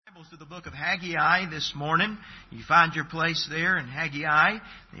Bibles to the book of Haggai this morning. You find your place there in Haggai,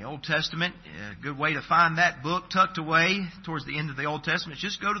 the Old Testament. A good way to find that book tucked away towards the end of the Old Testament is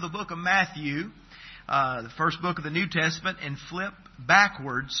just go to the book of Matthew, the first book of the New Testament, and flip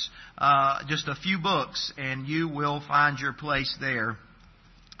backwards just a few books, and you will find your place there.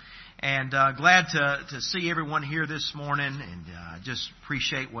 And glad to see everyone here this morning, and just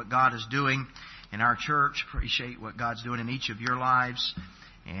appreciate what God is doing in our church. Appreciate what God's doing in each of your lives.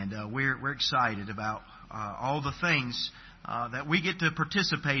 And we're excited about all the things that we get to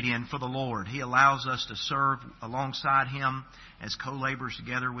participate in for the Lord. He allows us to serve alongside Him as co-laborers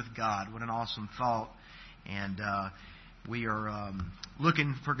together with God. What an awesome thought. And we are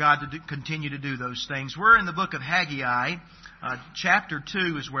looking for God to continue to do those things. We're in the book of Haggai. Chapter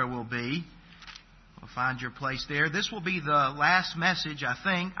 2 is where we'll be. We'll find your place there. This will be the last message, I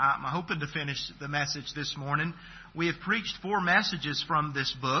think. I'm hoping to finish the message this morning. We have preached 4 messages from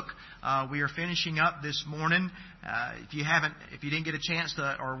this book. We are finishing up this morning. If you didn't get a chance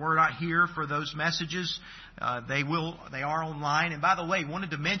to, or were not here for those messages, they are online. And by the way, wanted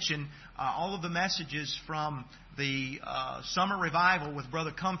to mention all of the messages from the summer revival with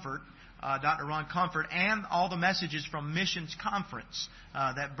Brother Comfort, Dr. Ron Comfort, and all the messages from Missions Conference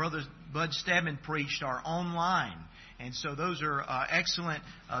that Brother Bud Stedman preached are online. And so those are excellent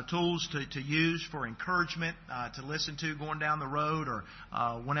tools to use for encouragement, to listen to going down the road, or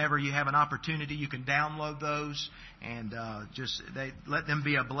whenever you have an opportunity, you can download those and let them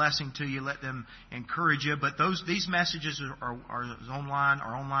be a blessing to you. Let them encourage you. But these messages are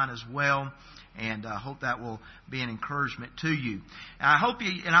online as well. And I hope that will be an encouragement to you. And I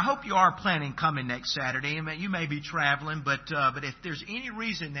hope you are planning coming next Saturday. I mean, you may be traveling, but if there's any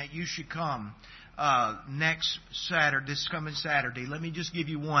reason that you should come next Saturday, this coming Saturday, let me just give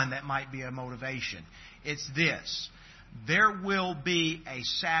you one that might be a motivation. It's this: there will be a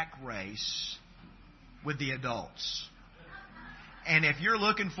sack race with the adults. And if you're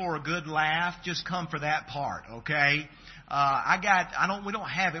looking for a good laugh, just come for that part, okay? We don't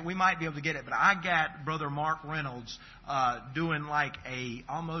have it. We might be able to get it, but I got Brother Mark Reynolds doing like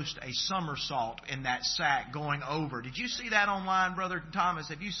almost a somersault in that sack going over. Did you see that online, Brother Thomas?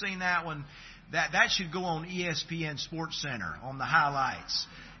 Have you seen that one? That should go on ESPN Sports Center on the highlights.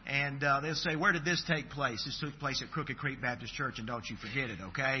 And they'll say, where did this take place? This took place at Crooked Creek Baptist Church, and don't you forget it,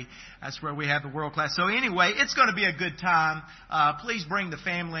 okay? That's where we have the world class. So anyway, it's going to be a good time. Please bring the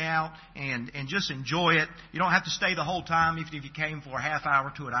family out and just enjoy it. You don't have to stay the whole time. Even if you came for a half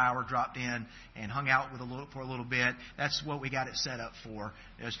hour to an hour, dropped in and hung out for a little bit, that's what we got it set up for,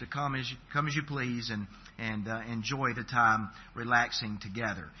 is to come as you please and enjoy the time relaxing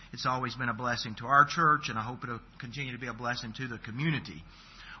together. It's always been a blessing to our church, and I hope it'll continue to be a blessing to the community.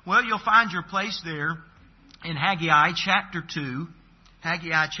 Well, you'll find your place there in Haggai chapter 2.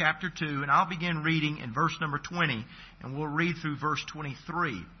 Haggai chapter 2, and I'll begin reading in verse number 20, and we'll read through verse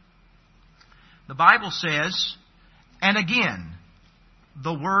 23. The Bible says, "And again,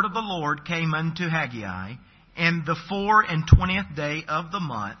 the word of the Lord came unto Haggai in the 24th day of the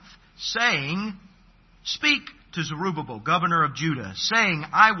month, saying, Speak to Zerubbabel, governor of Judah, saying,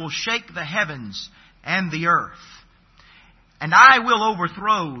 I will shake the heavens and the earth. And I will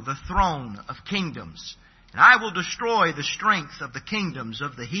overthrow the throne of kingdoms, and I will destroy the strength of the kingdoms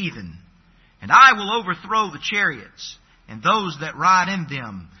of the heathen. And I will overthrow the chariots, and those that ride in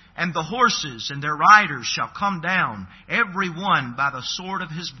them, and the horses and their riders shall come down, every one by the sword of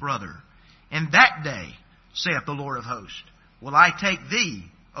his brother. In that day, saith the Lord of hosts, will I take thee,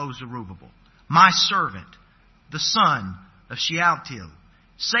 O Zerubbabel, my servant, the son of Shealtiel,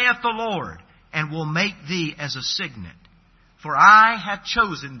 saith the Lord, and will make thee as a signet. For I have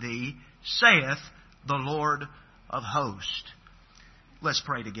chosen thee, saith the Lord of hosts." Let's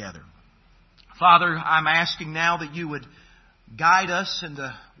pray together. Father, I'm asking now that you would guide us in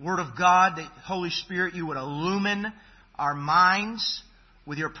the Word of God, that Holy Spirit, you would illumine our minds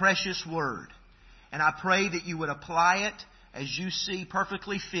with your precious Word. And I pray that you would apply it as you see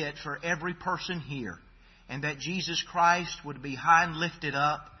perfectly fit for every person here. And that Jesus Christ would be high and lifted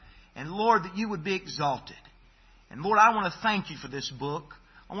up. And Lord, that you would be exalted. And Lord, I want to thank you for this book.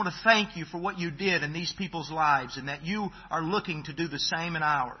 I want to thank you for what you did in these people's lives, and that you are looking to do the same in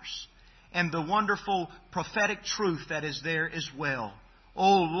ours. And the wonderful prophetic truth that is there as well.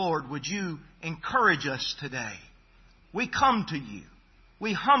 Oh Lord, would you encourage us today? We come to you.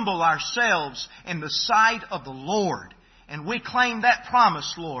 We humble ourselves in the sight of the Lord. And we claim that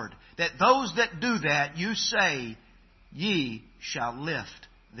promise, Lord, that those that do that, you say, ye shall lift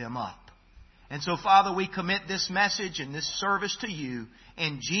them up. And so, Father, we commit this message and this service to you.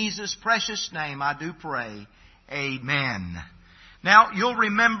 In Jesus' precious name I do pray. Amen. Now, you'll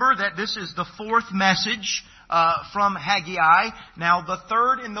remember that this is the fourth message from Haggai. Now, the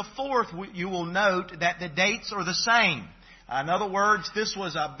third and the fourth, you will note that the dates are the same. In other words, this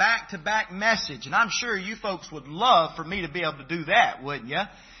was a back-to-back message. And I'm sure you folks would love for me to be able to do that, wouldn't you?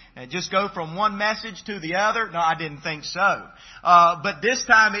 And just go from one message to the other? No, I didn't think so. But this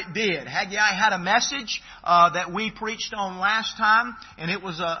time it did. Haggai had a message that we preached on last time, and it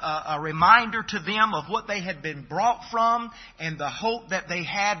was a reminder to them of what they had been brought from and the hope that they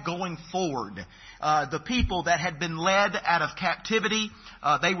had going forward. The people that had been led out of captivity,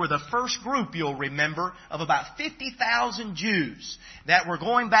 they were the first group, you'll remember, of about 50,000 Jews that were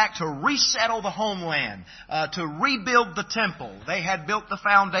going back to resettle the homeland, to rebuild the temple. They had built the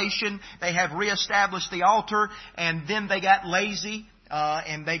foundation, they have reestablished the altar, and then they got lazy,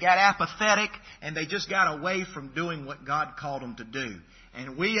 and they got apathetic, and they just got away from doing what God called them to do.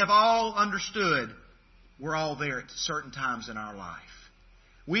 And we have all understood we're all there at certain times in our life.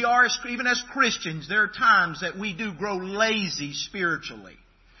 We are, even as Christians, there are times that we do grow lazy spiritually.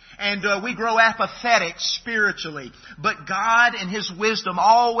 And we grow apathetic spiritually. But God in His wisdom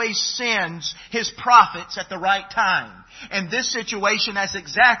always sends His prophets at the right time. And this situation, that's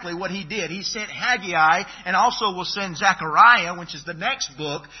exactly what He did. He sent Haggai and also will send Zechariah, which is the next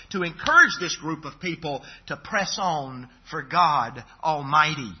book, to encourage this group of people to press on for God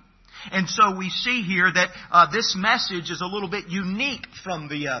Almighty. And so we see here that this message is a little bit unique from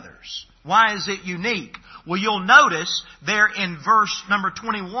the others. Why is it unique? Well, you'll notice there in verse number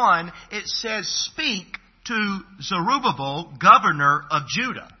 21, it says, "Speak to Zerubbabel, governor of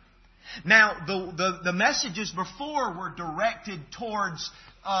Judah." Now, the messages before were directed towards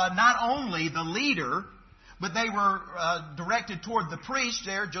not only the leader, but they were directed toward the priest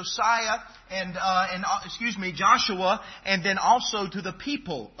there, Joshua, and then also to the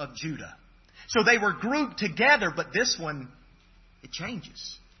people of Judah. So they were grouped together, but this one, it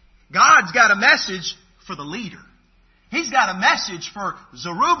changes. God's got a message for the leader. He's got a message for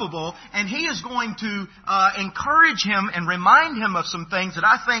Zerubbabel, and He is going to encourage him and remind him of some things that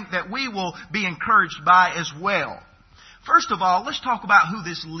I think that we will be encouraged by as well. First of all, let's talk about who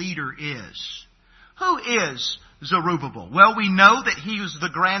this leader is. Who is Zerubbabel? Well, we know that he was the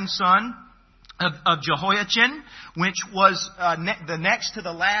grandson of Jehoiachin, which was the next to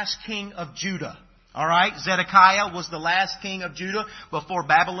the last king of Judah. All right, Zedekiah was the last king of Judah before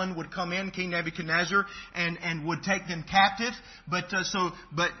Babylon would come in, King Nebuchadnezzar, and would take them captive. But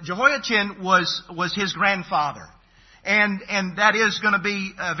Jehoiachin was his grandfather, and that is going to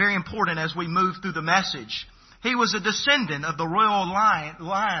be very important as we move through the message. He was a descendant of the royal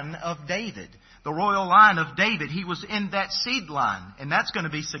line of David. The royal line of David, he was in that seed line. And that's going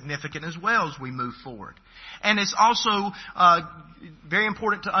to be significant as well as we move forward. And it's also very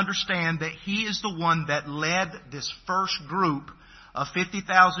important to understand that he is the one that led this first group of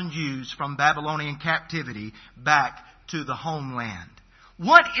 50,000 Jews from Babylonian captivity back to the homeland.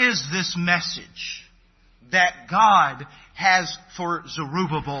 What is this message that God has for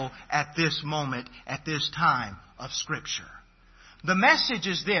Zerubbabel at this moment, at this time of Scripture? The message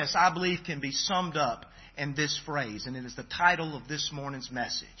is this, I believe, can be summed up in this phrase, and it is the title of this morning's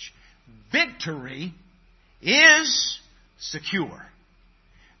message. Victory is secure.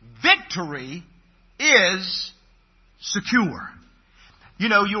 Victory is secure. You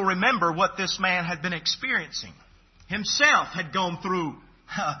know, you'll remember what this man had been experiencing. Himself had gone through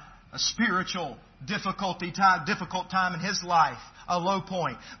a spiritual difficult time in his life, a low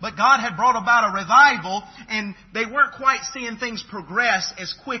point. But God had brought about a revival, and they weren't quite seeing things progress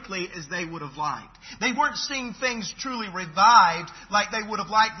as quickly as they would have liked. They weren't seeing things truly revived like they would have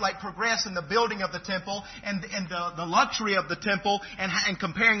liked, like progress in the building of the temple and the luxury of the temple and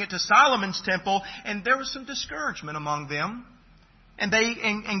comparing it to Solomon's temple. And there was some discouragement among them.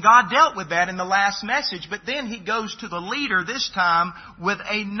 And God dealt with that in the last message. But then He goes to the leader this time with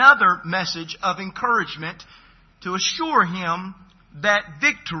another message of encouragement to assure him that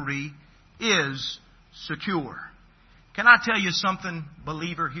victory is secure. Can I tell you something,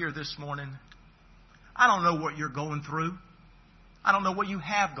 believer, here this morning? I don't know what you're going through. I don't know what you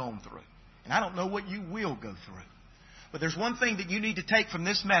have gone through. And I don't know what you will go through. But there's one thing that you need to take from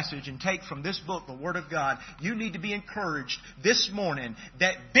this message and take from this book, the Word of God. You need to be encouraged this morning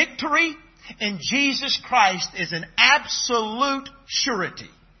that victory in Jesus Christ is an absolute surety.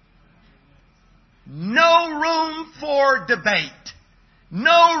 No room for debate.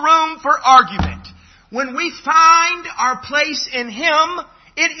 No room for argument. When we find our place in Him,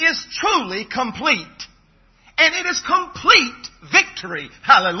 it is truly complete. And it is complete victory.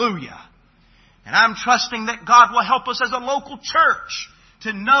 Hallelujah. And I'm trusting that God will help us as a local church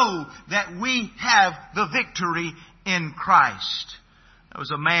to know that we have the victory in Christ. There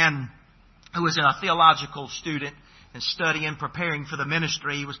was a man who was a theological student and studying, preparing for the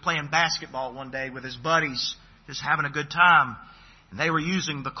ministry. He was playing basketball one day with his buddies, just having a good time. And they were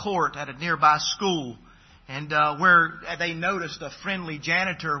using the court at a nearby school. And where they noticed a friendly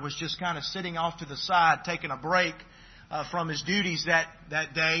janitor was just kind of sitting off to the side, taking a break from his duties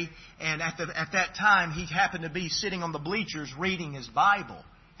that day. And at that time, he happened to be sitting on the bleachers reading his Bible,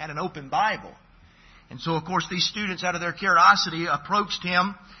 had an open Bible. And so, of course, these students, out of their curiosity, approached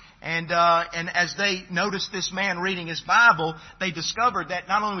him. And as they noticed this man reading his Bible, they discovered that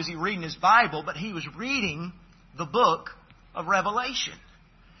not only was he reading his Bible, but he was reading the book of Revelation.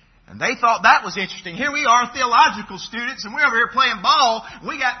 And they thought that was interesting. Here we are, theological students, and we're over here playing ball.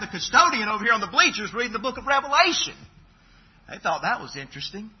 We got the custodian over here on the bleachers reading the book of Revelation. They thought that was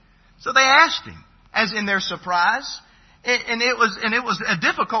interesting. So they asked him, as in their surprise. And it was a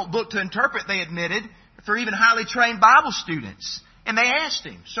difficult book to interpret, they admitted, for even highly trained Bible students. And they asked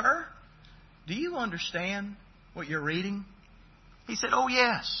him, "Sir, do you understand what you're reading?" He said, "Oh,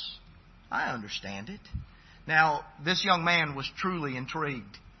 yes, I understand it." Now, this young man was truly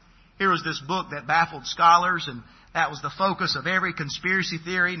intrigued. Here was this book that baffled scholars, and that was the focus of every conspiracy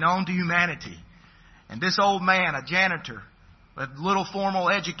theory known to humanity. And this old man, a janitor with little formal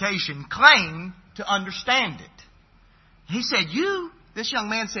education, claimed to understand it. He said, this young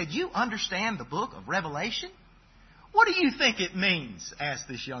man said, "You understand the book of Revelation? What do you think it means?" asked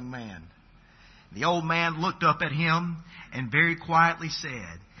this young man. The old man looked up at him and very quietly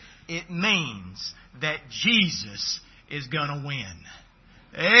said, "It means that Jesus is going to win."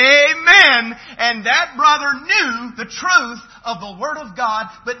 Amen. And that brother knew the truth of the Word of God,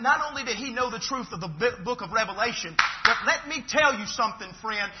 but not only did he know the truth of the book of Revelation, but let me tell you something,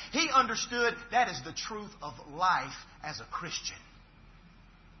 friend. He understood that is the truth of life as a Christian.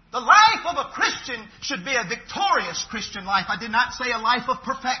 The life of a Christian should be a victorious Christian life. I did not say a life of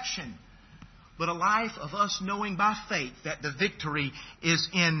perfection, but a life of us knowing by faith that the victory is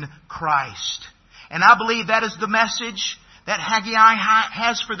in Christ. And I believe that is the message that Haggai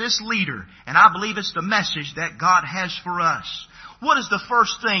has for this leader. And I believe it's the message that God has for us. What is the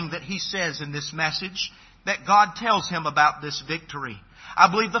first thing that he says in this message that God tells him about this victory? I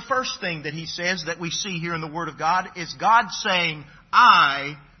believe the first thing that he says that we see here in the Word of God is God saying,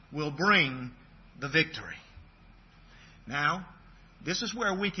 "I will bring the victory." Now, this is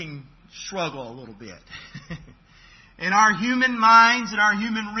where we can struggle a little bit. In our human minds and our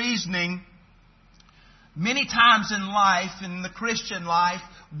human reasoning, many times in life, in the Christian life,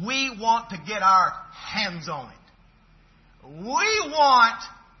 we want to get our hands on it. We want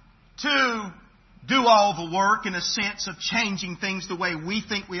to do all the work in a sense of changing things the way we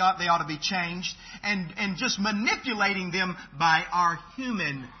think they ought to be changed, and just manipulating them by our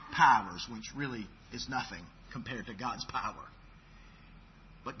human powers, which really is nothing compared to God's power.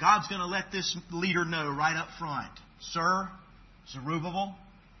 But God's going to let this leader know right up front, "Sir, Zerubbabel,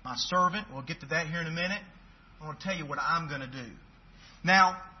 my servant," we'll get to that here in a minute, "I want to tell you what I'm going to do."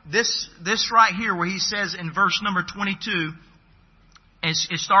 Now, this right here where he says in verse number 22, and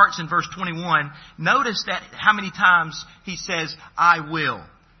it starts in verse 21, notice that how many times he says, "I will."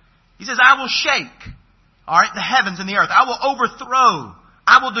 He says, "I will shake," all right, "the heavens and the earth. I will overthrow.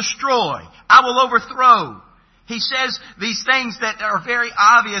 I will destroy. I will overthrow." He says these things that are very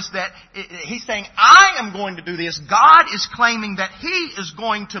obvious that he's saying, "I am going to do this." God is claiming that He is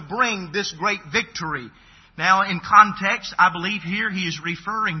going to bring this great victory. Now, in context, I believe here he is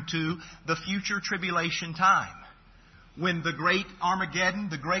referring to the future tribulation time, when the great Armageddon,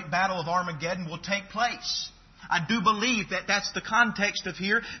 the great battle of Armageddon will take place. I do believe that that's the context of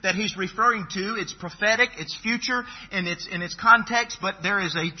here that he's referring to. It's prophetic, it's future in its context, but there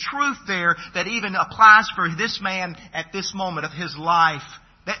is a truth there that even applies for this man at this moment of his life,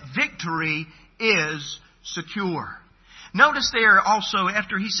 that victory is secure. Notice there also,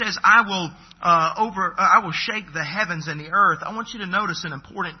 after he says, I will shake the heavens and the earth, I want you to notice an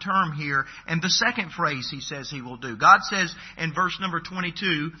important term here, and the second phrase he says he will do. God says in verse number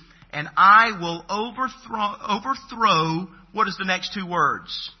 22, "And I will overthrow," what is the next two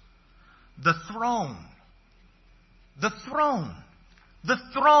words? The throne. The throne. The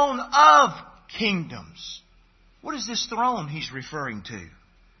throne of kingdoms. What is this throne he's referring to?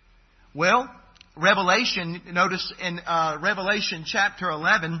 Well, Revelation, notice in Revelation chapter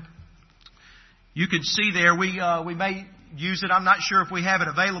 11, you can see there, we may use it. I'm not sure if we have it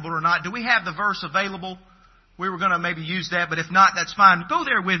available or not. Do we have the verse available? We were going to maybe use that, but if not, that's fine. Go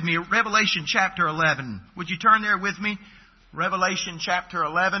there with me, Revelation chapter 11. Would you turn there with me? Revelation chapter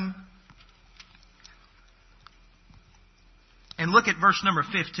 11. And look at verse number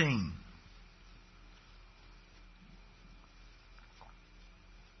 15.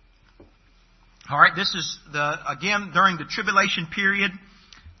 All right, this is again during the tribulation period.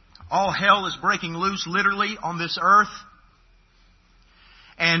 All hell is breaking loose literally on this earth.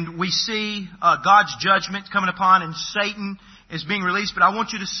 And we see God's judgment coming upon, and Satan is being released. But I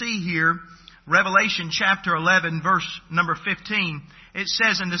want you to see here, Revelation chapter 11, verse number 15. It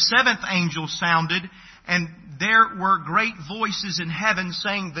says, "And the seventh angel sounded, and there were great voices in heaven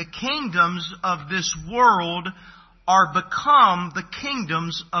saying, The kingdoms of this world are become the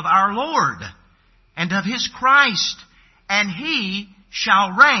kingdoms of our Lord and of His Christ, and He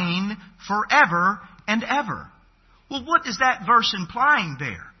shall reign forever and ever." Well, what is that verse implying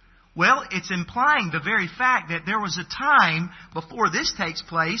there? Well, it's implying the very fact that there was a time before this takes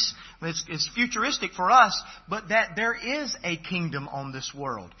place, it's futuristic for us, but that there is a kingdom on this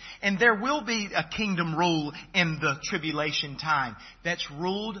world. And there will be a kingdom rule in the tribulation time that's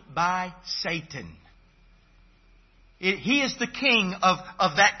ruled by Satan. He is the king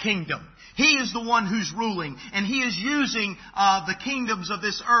of that kingdom. He is the one who's ruling, and he is using the kingdoms of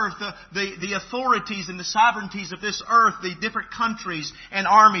this earth, the authorities and the sovereignties of this earth, the different countries and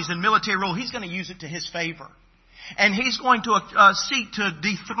armies and military rule. He's going to use it to his favor. And he's going to seek to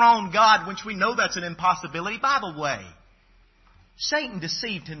dethrone God, which we know that's an impossibility. By the way, Satan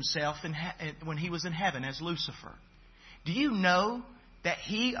deceived himself when he was in heaven as Lucifer. Do you know that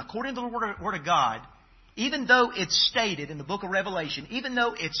he, according to the Word of God, even though it's stated in the book of Revelation, even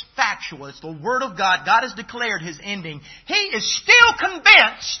though it's factual, it's the Word of God, God has declared His ending, he is still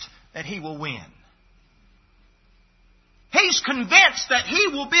convinced that he will win. He's convinced that he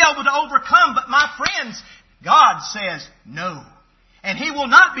will be able to overcome, but my friends, God says no. And he will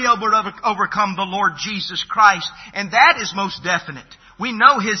not be able to overcome the Lord Jesus Christ, and that is most definite. We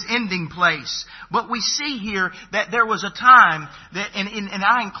know His ending place. But we see here that there was a time, that, and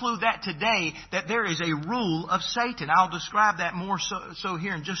I include that today, that there is a rule of Satan. I'll describe that more so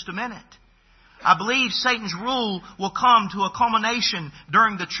here in just a minute. I believe Satan's rule will come to a culmination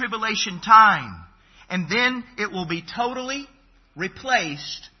during the tribulation time. And then it will be totally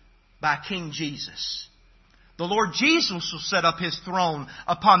replaced by King Jesus. The Lord Jesus will set up His throne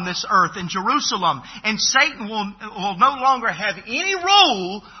upon this earth in Jerusalem. And Satan will no longer have any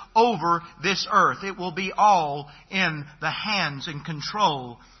rule over this earth. It will be all in the hands and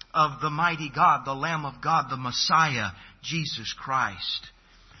control of the mighty God, the Lamb of God, the Messiah, Jesus Christ.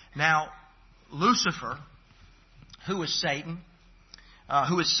 Now, Lucifer, who is Satan,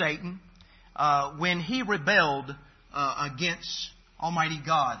 when he rebelled against Almighty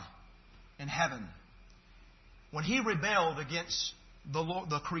God in heaven, when he rebelled against the Lord,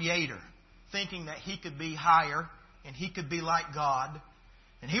 the Creator, thinking that he could be higher and he could be like God,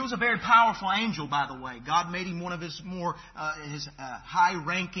 and he was a very powerful angel, by the way. God made him one of his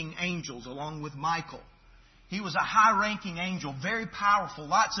high-ranking angels, along with Michael. He was a high-ranking angel, very powerful,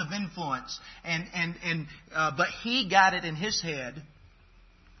 lots of influence, but he got it in his head,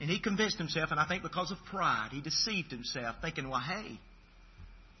 and he convinced himself, and I think because of pride, he deceived himself, thinking, well, hey,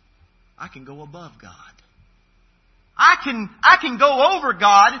 I can go above God. I can go over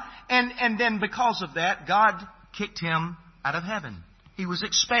God, and then because of that, God kicked him out of heaven. He was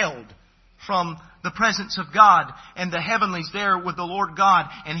expelled from the presence of God and the heavenlies there with the Lord God,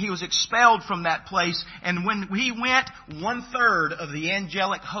 and he was expelled from that place. And when he went, 1/3 of the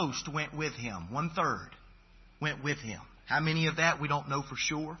angelic host went with him. 1/3 went with him. How many of that we don't know for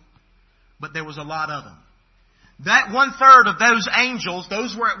sure, but there was a lot of them. That 1/3 of those angels,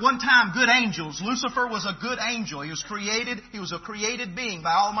 those were at one time good angels. Lucifer was a good angel. He was a created being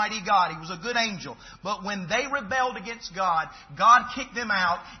by Almighty God. He was a good angel. But when they rebelled against God, God kicked them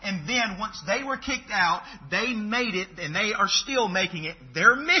out. And then once they were kicked out, they made it, and they are still making it,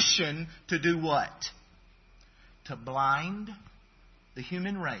 their mission to do what? To blind the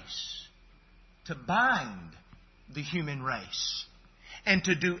human race. To bind the human race. And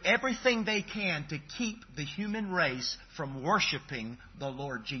to do everything they can to keep the human race from worshiping the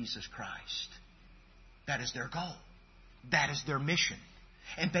Lord Jesus Christ. That is their goal. That is their mission.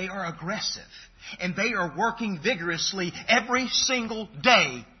 And they are aggressive. And they are working vigorously every single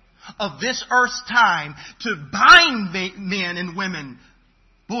day of this earth's time to bind men and women,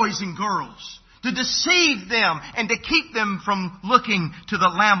 boys and girls, to deceive them and to keep them from looking to the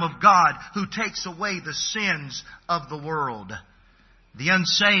Lamb of God who takes away the sins of the world. The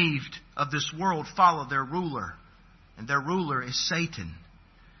unsaved of this world follow their ruler, and their ruler is Satan.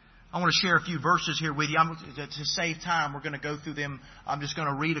 I want to share a few verses here with you. To save time, we're going to go through them. I'm just going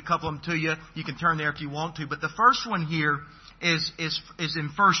to read a couple of them to you. You can turn there if you want to. But the first one here is in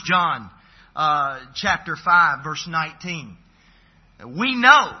 1 John chapter 5, verse 19. We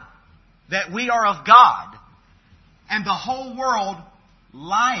know that we are of God, and the whole world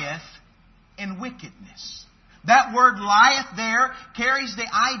lieth and wickedness. That word lieth there carries the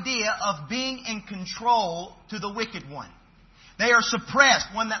idea of being in control to the wicked one. They are suppressed.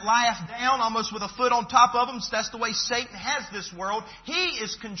 One that lieth down almost with a foot on top of them. So that's the way Satan has this world. He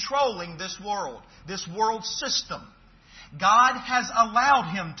is controlling this world system. God has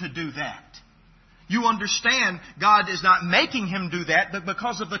allowed him to do that. You understand, God is not making him do that, but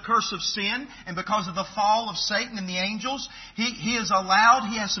because of the curse of sin and because of the fall of Satan and the angels, he is allowed,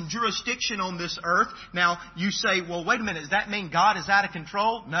 he has some jurisdiction on this earth. Now, you say, well, wait a minute, does that mean God is out of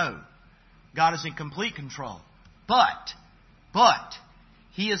control? No. God is in complete control. But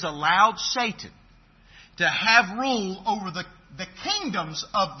he has allowed Satan to have rule over the kingdoms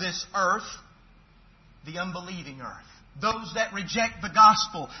of this earth, the unbelieving earth. Those that reject the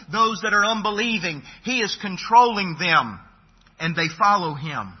gospel, those that are unbelieving, he is controlling them, and they follow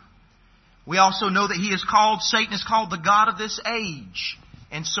him. We also know that Satan is called the God of this age,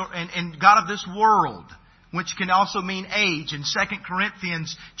 and God of this world, which can also mean age. In 2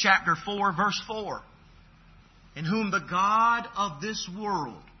 Corinthians chapter 4, verse 4, in whom the God of this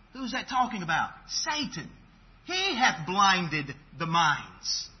world, who's that talking about? Satan. He hath blinded the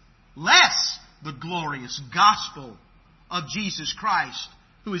minds, lest the glorious gospel of Jesus Christ,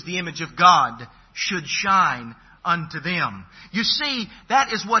 who is the image of God, should shine unto them. You see,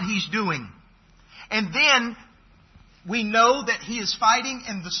 that is what he's doing. And then we know that he is fighting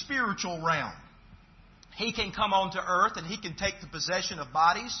in the spiritual realm. He can come onto earth and he can take the possession of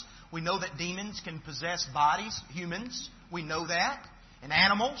bodies. We know that demons can possess bodies, humans. We know that. And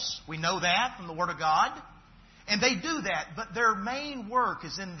animals, we know that from the Word of God. And they do that, but their main work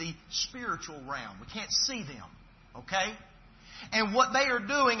is in the spiritual realm. We can't see them. Okay? And what they are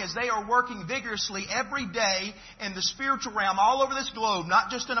doing is they are working vigorously every day in the spiritual realm all over this globe, not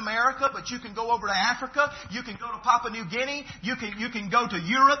just in America, but you can go over to Africa, you can go to Papua New Guinea, you can go to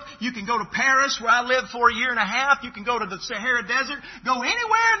Europe, you can go to Paris where I lived for a year and a half, you can go to the Sahara Desert, go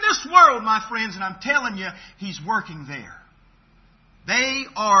anywhere in this world, my friends, and I'm telling you, he's working there. They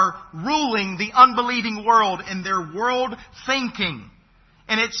are ruling the unbelieving world in their world thinking.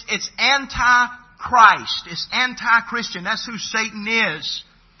 And it's anti-Christ. It's anti-Christian. That's who Satan is.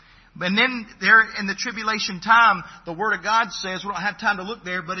 And then there in the tribulation time, the Word of God says, we don't have time to look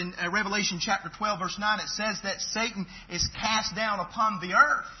there, but in Revelation chapter 12 verse 9 it says that Satan is cast down upon the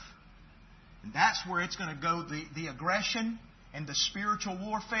earth. And that's where it's going to go. The aggression and the spiritual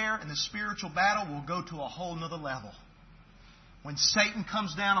warfare and the spiritual battle will go to a whole nother level. When Satan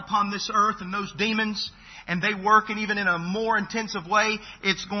comes down upon this earth and those demons, and they work and even in a more intensive way,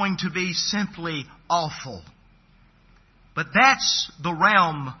 it's going to be simply awful. But that's the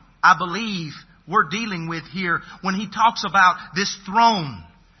realm, I believe, we're dealing with here when he talks about this throne.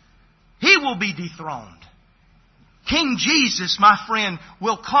 He will be dethroned. King Jesus, my friend,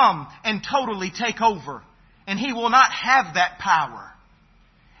 will come and totally take over. And he will not have that power.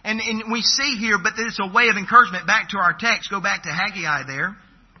 And we see here, but it's a way of encouragement. Back to our text, go back to Haggai there.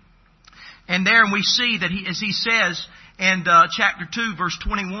 And there we see that as he says in chapter 2, verse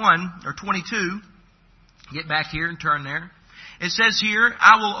 21 or 22, get back here and turn there. It says here,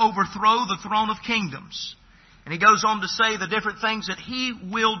 I will overthrow the throne of kingdoms. And he goes on to say the different things that he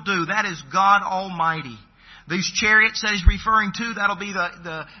will do. That is God Almighty. These chariots that he's referring to, that'll be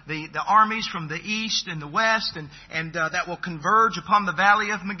the armies from the east and the west, and that will converge upon the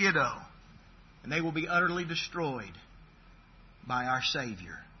valley of Megiddo. And they will be utterly destroyed by our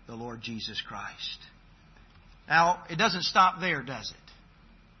Savior, the Lord Jesus Christ. Now, it doesn't stop there, does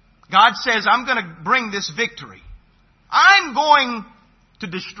it? God says, I'm going to bring this victory. I'm going to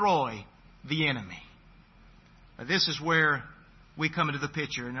destroy the enemy. Now, this is where we come into the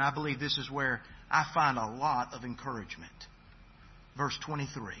picture, and I believe this is where I find a lot of encouragement. Verse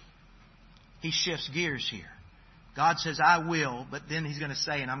 23. He shifts gears here. God says, I will, but then he's going to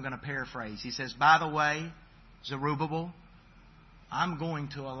say, and I'm going to paraphrase. He says, by the way, Zerubbabel, I'm going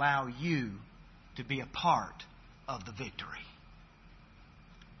to allow you to be a part of the victory.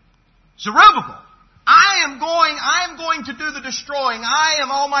 Zerubbabel, I am going to do the destroying. I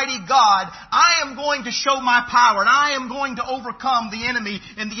am Almighty God. I am going to show my power. And I am going to overcome the enemy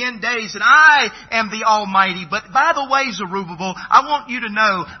in the end days. And I am the Almighty. But by the way, Zerubbabel, I want you to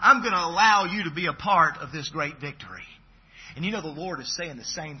know I'm going to allow you to be a part of this great victory. And you know the Lord is saying the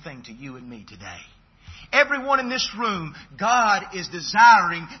same thing to you and me today. Everyone in this room, God is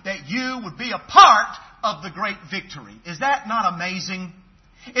desiring that you would be a part of the great victory. Is that not amazing?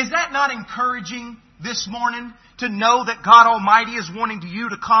 Is that not encouraging this morning to know that God Almighty is wanting you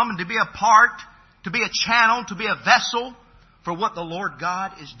to come and to be a part, to be a channel, to be a vessel for what the Lord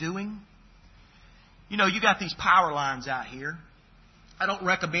God is doing? You know, you got these power lines out here. I don't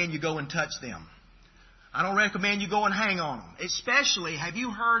recommend you go and touch them. I don't recommend you go and hang on them. Especially, have you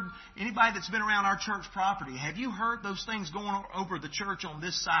heard, anybody that's been around our church property, have you heard those things going over the church on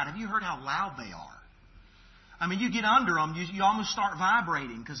this side? Have you heard how loud they are? I mean, you get under them, you almost start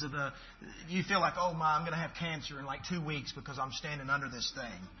vibrating because of you feel like, oh my, I'm going to have cancer in like 2 weeks because I'm standing under this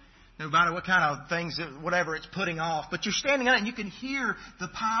thing. No matter what kind of things, whatever it's putting off. But you're standing on it and you can hear the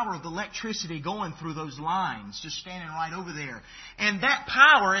power of the electricity going through those lines, just standing right over there. And that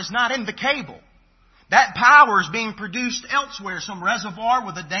power is not in the cable. That power is being produced elsewhere, some reservoir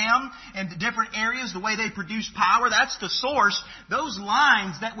with a dam and different areas, the way they produce power, that's the source. Those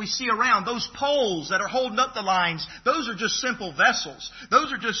lines that we see around, those poles that are holding up the lines, those are just simple vessels.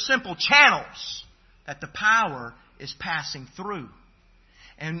 Those are just simple channels that the power is passing through.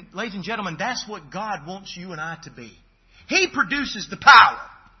 And ladies and gentlemen, that's what God wants you and I to be. He produces the power.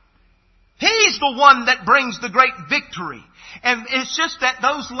 He's the one that brings the great victory. And it's just that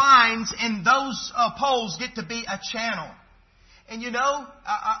those lines and those poles get to be a channel. And you know,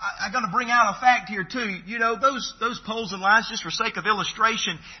 I'm going to bring out a fact here too. You know, those poles and lines, just for sake of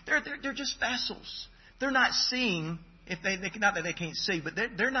illustration, they're just vessels. They're not seeing, if they not that they can't see, but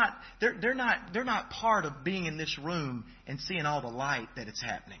they're not part of being in this room and seeing all the light that it's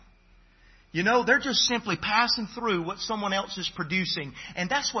happening. You know, they're just simply passing through what someone else is producing. And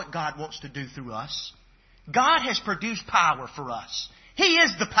that's what God wants to do through us. God has produced power for us. He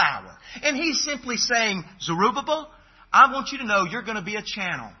is the power. And He's simply saying, Zerubbabel, I want you to know you're going to be a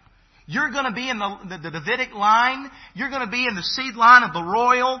channel. You're going to be in the Davidic line. You're going to be in the seed line of the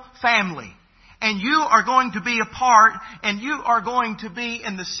royal family. And you are going to be a part, and you are going to be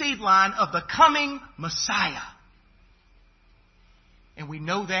in the seed line of the coming Messiah. And we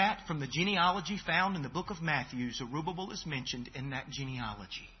know that from the genealogy found in the book of Matthew. Zerubbabel is mentioned in that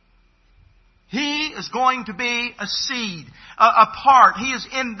genealogy. He is going to be a seed, a part. He is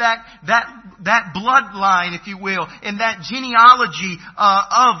in that bloodline, if you will, in that genealogy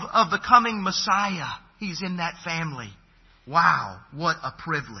of the coming Messiah. He's in that family. Wow, what a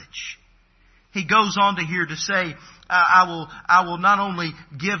privilege. He goes on to here to say, I will not only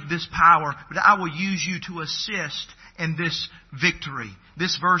give this power, but I will use you to assist in this victory.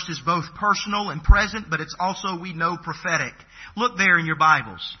 This verse is both personal and present, but it's also, we know, prophetic. Look there in your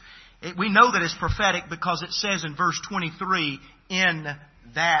Bibles. We know that it's prophetic because it says in verse 23, in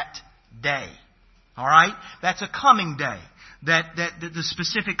that day. Alright? That's a coming day. That the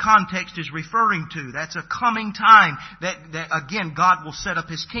specific context is referring to. That's a coming time that again God will set up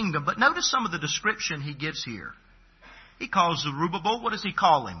His kingdom. But notice some of the description He gives here. He calls Zerubbabel, what does He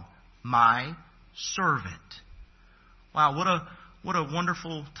call him? My servant. Wow, what a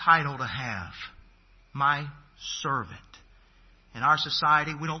wonderful title to have. My servant. In our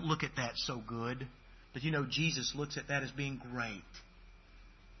society, we don't look at that so good. But you know, Jesus looks at that as being great.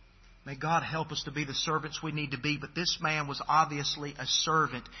 May God help us to be the servants we need to be. But this man was obviously a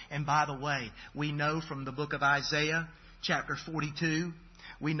servant. And by the way, we know from the book of Isaiah, chapter 42.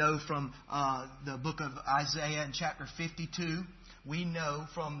 We know from the book of Isaiah in chapter 52. We know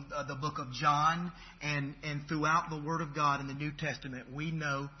from the book of John and throughout the Word of God in the New Testament, we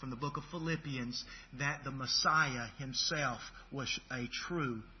know from the book of Philippians that the Messiah Himself was a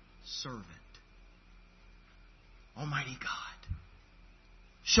true servant. Almighty God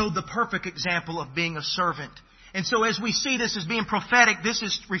showed the perfect example of being a servant. And so as we see this as being prophetic, this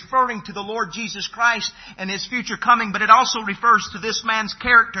is referring to the Lord Jesus Christ and His future coming, but it also refers to this man's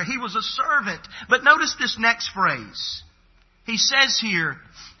character. He was a servant. But notice this next phrase. He says here,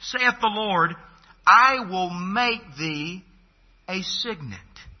 saith the Lord, I will make thee a signet.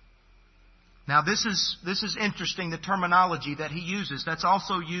 Now this is interesting, the terminology that he uses. That's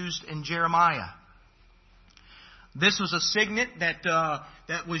also used in Jeremiah. This was a signet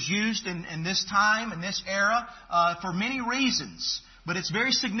that was used in this time, in this era, for many reasons. But it's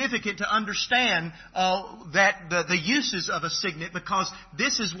very significant to understand that the uses of a signet, because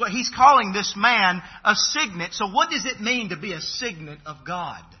this is what he's calling this man a signet. So what does it mean to be a signet of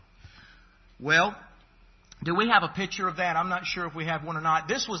God? Well, do we have a picture of that? I'm not sure if we have one or not.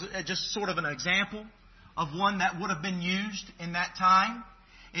 This was just sort of an example of one that would have been used in that time.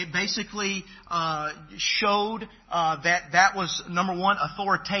 It basically showed that was, number one,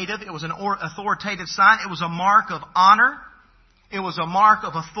 authoritative. It was an authoritative sign. It was a mark of honor. It was a mark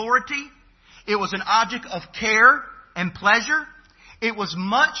of authority. It was an object of care and pleasure. It was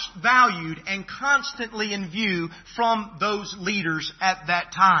much valued and constantly in view from those leaders at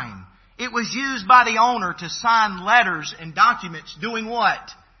that time. It was used by the owner to sign letters and documents doing what?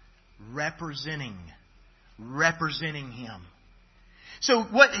 Representing him. So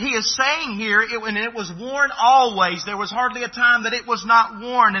what he is saying here, and it was worn always. There was hardly a time that it was not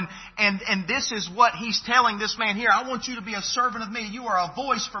worn. And this is what he's telling this man here. I want you to be a servant of me. You are a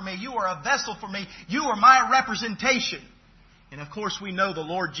voice for me. You are a vessel for me. You are my representation. And of course we know the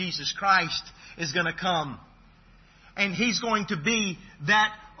Lord Jesus Christ is going to come. And He's going to be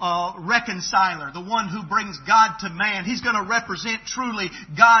that reconciler, the one who brings God to man. He's going to represent truly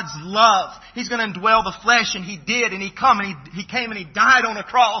God's love. He's going to indwell the flesh, and He did, and He came and He died on a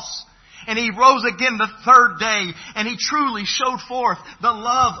cross. And He rose again the third day, and He truly showed forth the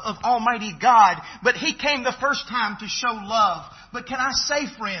love of Almighty God. But He came the first time to show love. But can I say,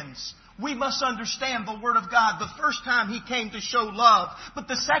 friends, we must understand the Word of God. The first time He came to show love, but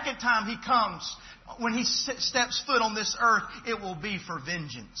the second time He comes, when He steps foot on this earth, it will be for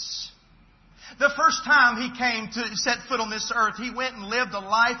vengeance. The first time He came to set foot on this earth, He went and lived a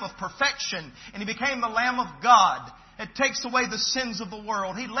life of perfection, and He became the Lamb of God. It takes away the sins of the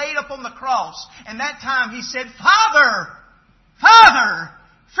world. He laid upon the cross, and that time He said, Father, Father,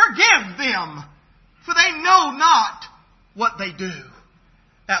 forgive them, for they know not what they do.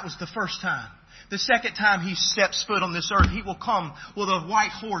 That was the first time. The second time He steps foot on this earth, He will come with a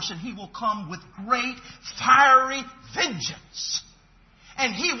white horse, and He will come with great fiery vengeance.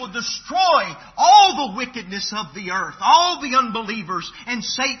 And He will destroy all the wickedness of the earth, all the unbelievers, and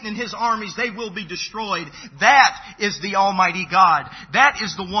Satan and his armies, they will be destroyed. That is the Almighty God. That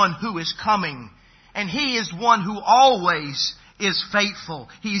is the one who is coming. And He is one who always is faithful.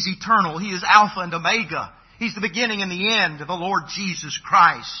 He is eternal. He is Alpha and Omega. He's the beginning and the end of the Lord Jesus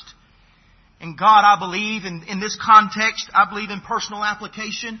Christ. And God, I believe, in this context, I believe in personal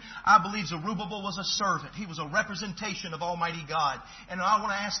application, I believe Zerubbabel was a servant. He was a representation of Almighty God. And I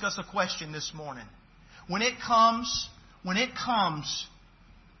want to ask us a question this morning. When it comes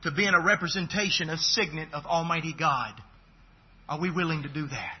to being a representation, a signet of Almighty God, are we willing to do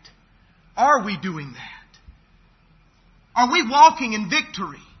that? Are we doing that? Are we walking in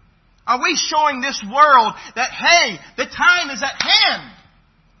victory? Are we showing this world that, hey, the time is at hand?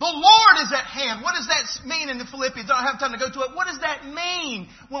 The Lord is at hand. What does that mean in the Philippians? I don't have time to go to it. What does that mean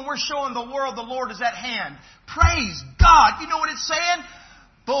when we're showing the world the Lord is at hand? Praise God. You know what it's saying?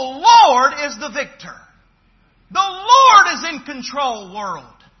 The Lord is the victor. The Lord is in control, world.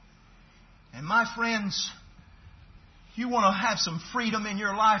 And my friends, you want to have some freedom in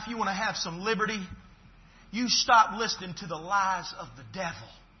your life, you want to have some liberty, you stop listening to the lies of the devil.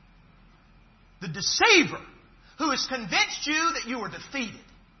 The deceiver who has convinced you that you are defeated.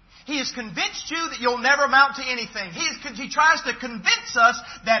 He has convinced you that you'll never amount to anything. He tries to convince us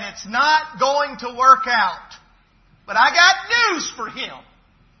that it's not going to work out. But I got news for him.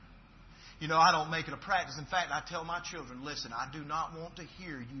 You know, I don't make it a practice. In fact, I tell my children, listen, I do not want to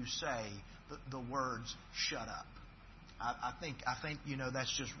hear you say the words, shut up. I think, you know,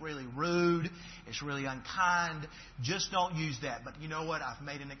 that's just really rude. It's really unkind. Just don't use that. But you know what? I've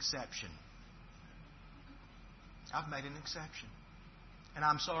made an exception. I've made an exception. And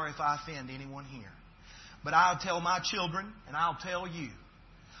I'm sorry if I offend anyone here. But I'll tell my children, and I'll tell you,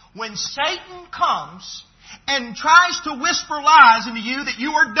 when Satan comes and tries to whisper lies into you that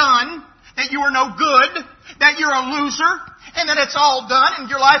you are done, that you are no good, that you're a loser, and that it's all done, and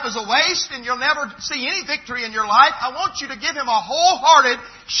your life is a waste, and you'll never see any victory in your life, I want you to give him a wholehearted,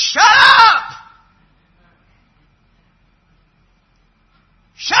 shut up!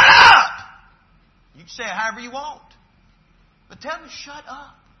 Shut up! You can say it however you want. But tell him to shut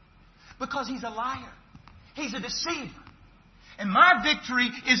up. Because he's a liar. He's a deceiver. And my victory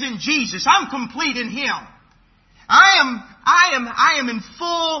is in Jesus. I'm complete in Him. I am in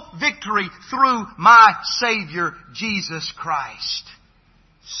full victory through my Savior, Jesus Christ.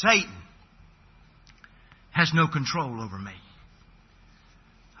 Satan has no control over me.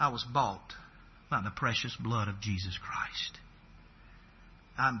 I was bought by the precious blood of Jesus Christ.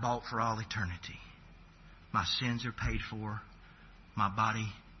 I'm bought for all eternity. My sins are paid for. My body,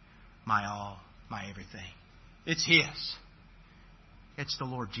 my all, my everything. It's His. It's the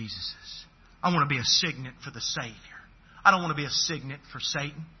Lord Jesus's. I want to be a signet for the Savior. I don't want to be a signet for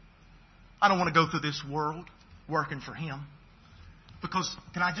Satan. I don't want to go through this world working for him. Because,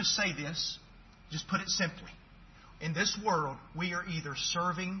 can I just say this? Just put it simply. In this world, we are either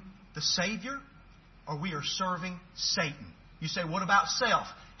serving the Savior or we are serving Satan. You say, what about self?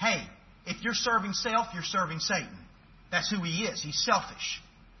 Hey, if you're serving self, you're serving Satan. That's who he is. He's selfish.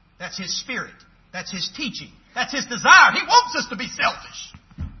 That's his spirit. That's his teaching. That's his desire. He wants us to be selfish.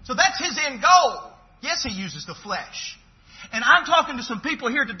 So that's his end goal. Yes, he uses the flesh. And I'm talking to some people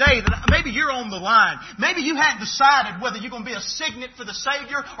here today that maybe you're on the line. Maybe you hadn't decided whether you're going to be a signet for the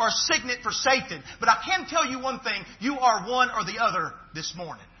Savior or a signet for Satan. But I can tell you one thing. You are one or the other this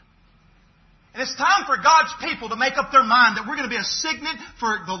morning. And it's time for God's people to make up their mind that we're going to be a signet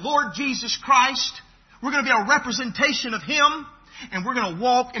for the Lord Jesus Christ. We're going to be a representation of Him. And we're going to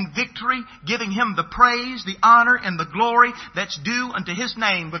walk in victory, giving Him the praise, the honor, and the glory that's due unto His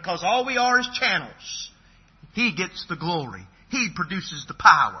name, because all we are is channels. He gets the glory. He produces the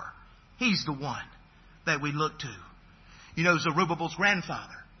power. He's the one that we look to. You know, Zerubbabel's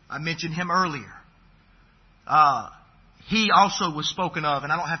grandfather, I mentioned him earlier. He also was spoken of,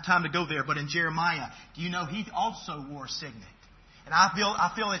 and I don't have time to go there, but in Jeremiah, do you know he also wore a signet? And I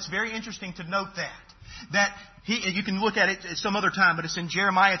feel it's very interesting to note that you can look at it at some other time, but it's in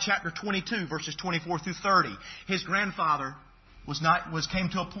Jeremiah chapter 22, verses 24 through 30. His grandfather came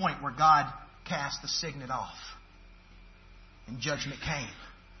to a point where God cast the signet off. And judgment came.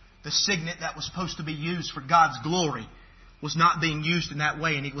 The signet that was supposed to be used for God's glory was not being used in that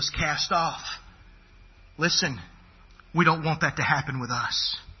way, and he was cast off. Listen, we don't want that to happen with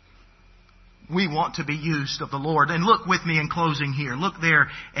us. We want to be used of the Lord. And look with me in closing here. Look there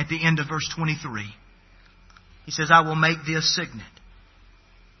at the end of verse 23. He says, I will make thee a signet.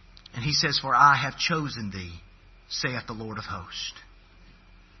 And he says, for I have chosen thee, saith the Lord of hosts.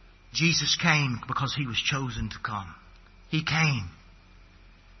 Jesus came because He was chosen to come. He came.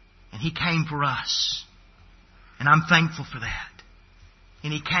 And He came for us. And I'm thankful for that.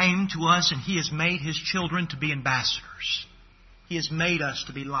 And He came to us and He has made His children to be ambassadors. He has made us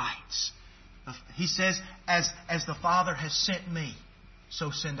to be lights. He says, as the Father has sent me, so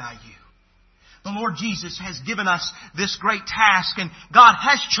send I you. The Lord Jesus has given us this great task, and God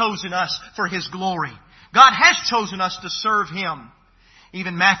has chosen us for His glory. God has chosen us to serve Him.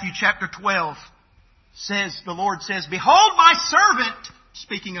 Even Matthew chapter 12 says, the Lord says, behold my servant,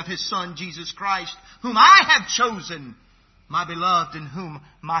 speaking of His Son Jesus Christ, whom I have chosen, my beloved, in whom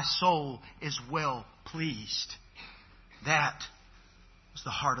my soul is well pleased. That was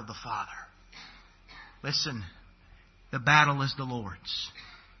the heart of the Father. Listen, the battle is the Lord's.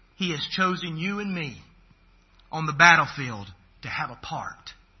 He has chosen you and me on the battlefield to have a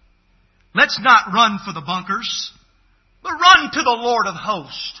part. Let's not run for the bunkers, but run to the Lord of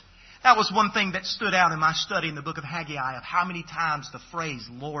hosts. That was one thing that stood out in my study in the book of Haggai, of how many times the phrase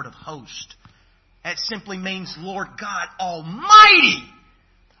Lord of hosts. That simply means Lord God Almighty.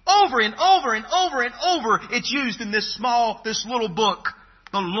 Over and over and over and over it's used in this little book.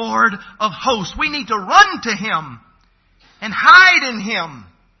 The Lord of hosts. We need to run to Him and hide in Him,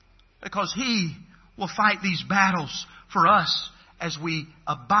 because He will fight these battles for us as we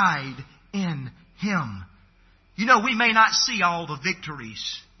abide in Him. You know, we may not see all the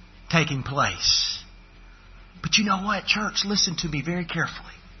victories taking place. But you know what, church? Listen to me very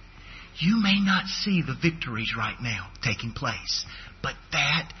carefully. You may not see the victories right now taking place, but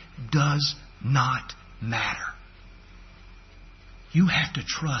that does not matter. You have to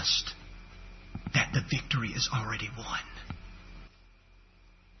trust that the victory is already won.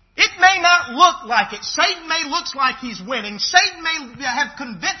 It may not look like it. Satan may look like he's winning. Satan may have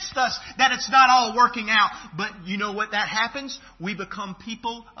convinced us that it's not all working out. But you know what that happens? We become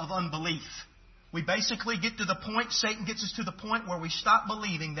people of unbelief. We basically get to the point, Satan gets us to the point where we stop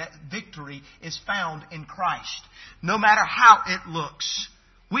believing that victory is found in Christ. No matter how it looks.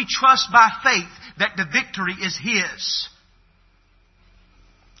 We trust by faith that the victory is His.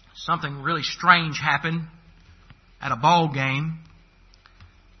 Something really strange happened at a ball game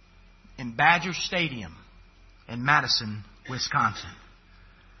in Badger Stadium in Madison, Wisconsin.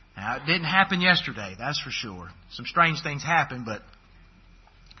 Now, it didn't happen yesterday, that's for sure. Some strange things happened, but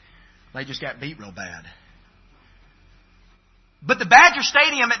they just got beat real bad. But the Badger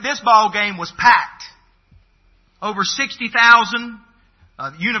Stadium at this ball game was packed. Over 60,000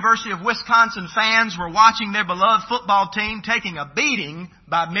 University of Wisconsin fans were watching their beloved football team taking a beating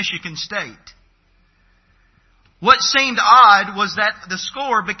by Michigan State. What seemed odd was that the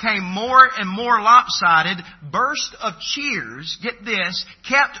score became more and more lopsided. Bursts of cheers, get this,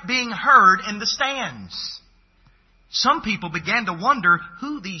 kept being heard in the stands. Some people began to wonder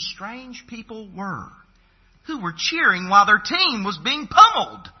who these strange people were, who were cheering while their team was being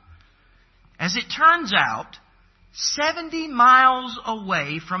pummeled. As it turns out, 70 miles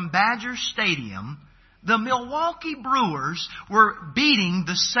away from Badger Stadium, the Milwaukee Brewers were beating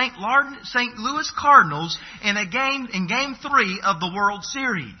the St. Louis Cardinals in Game 3 of the World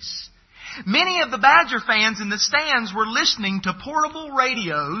Series. Many of the Badger fans in the stands were listening to portable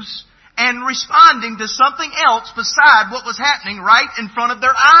radios and responding to something else beside what was happening right in front of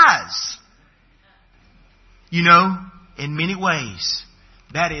their eyes. You know, in many ways,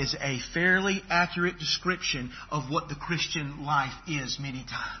 that is a fairly accurate description of what the Christian life is many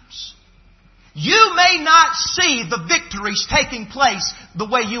times. You may not see the victories taking place the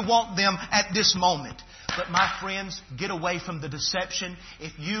way you want them at this moment. But my friends, get away from the deception.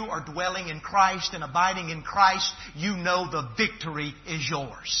 If you are dwelling in Christ and abiding in Christ, you know the victory is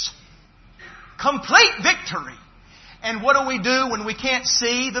yours. Complete victory. And what do we do when we can't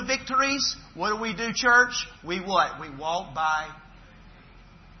see the victories? What do we do, church? We what? We walk by.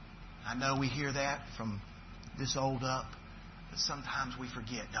 I know we hear that from this old up, but sometimes we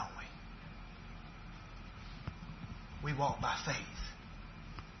forget, don't we? We walk by faith.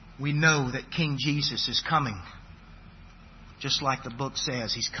 We know that King Jesus is coming. Just like the book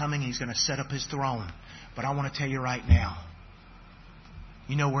says, He's coming, He's going to set up His throne. But I want to tell you right now,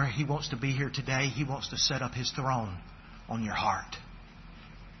 you know where He wants to be here today? He wants to set up His throne on your heart.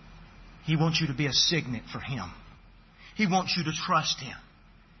 He wants you to be a signet for Him. He wants you to trust Him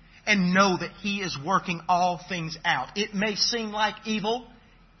and know that He is working all things out. It may seem like evil.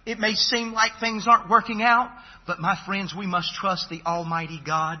 It may seem like things aren't working out. But my friends, we must trust the Almighty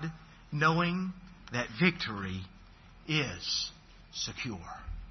God, knowing that victory is secure.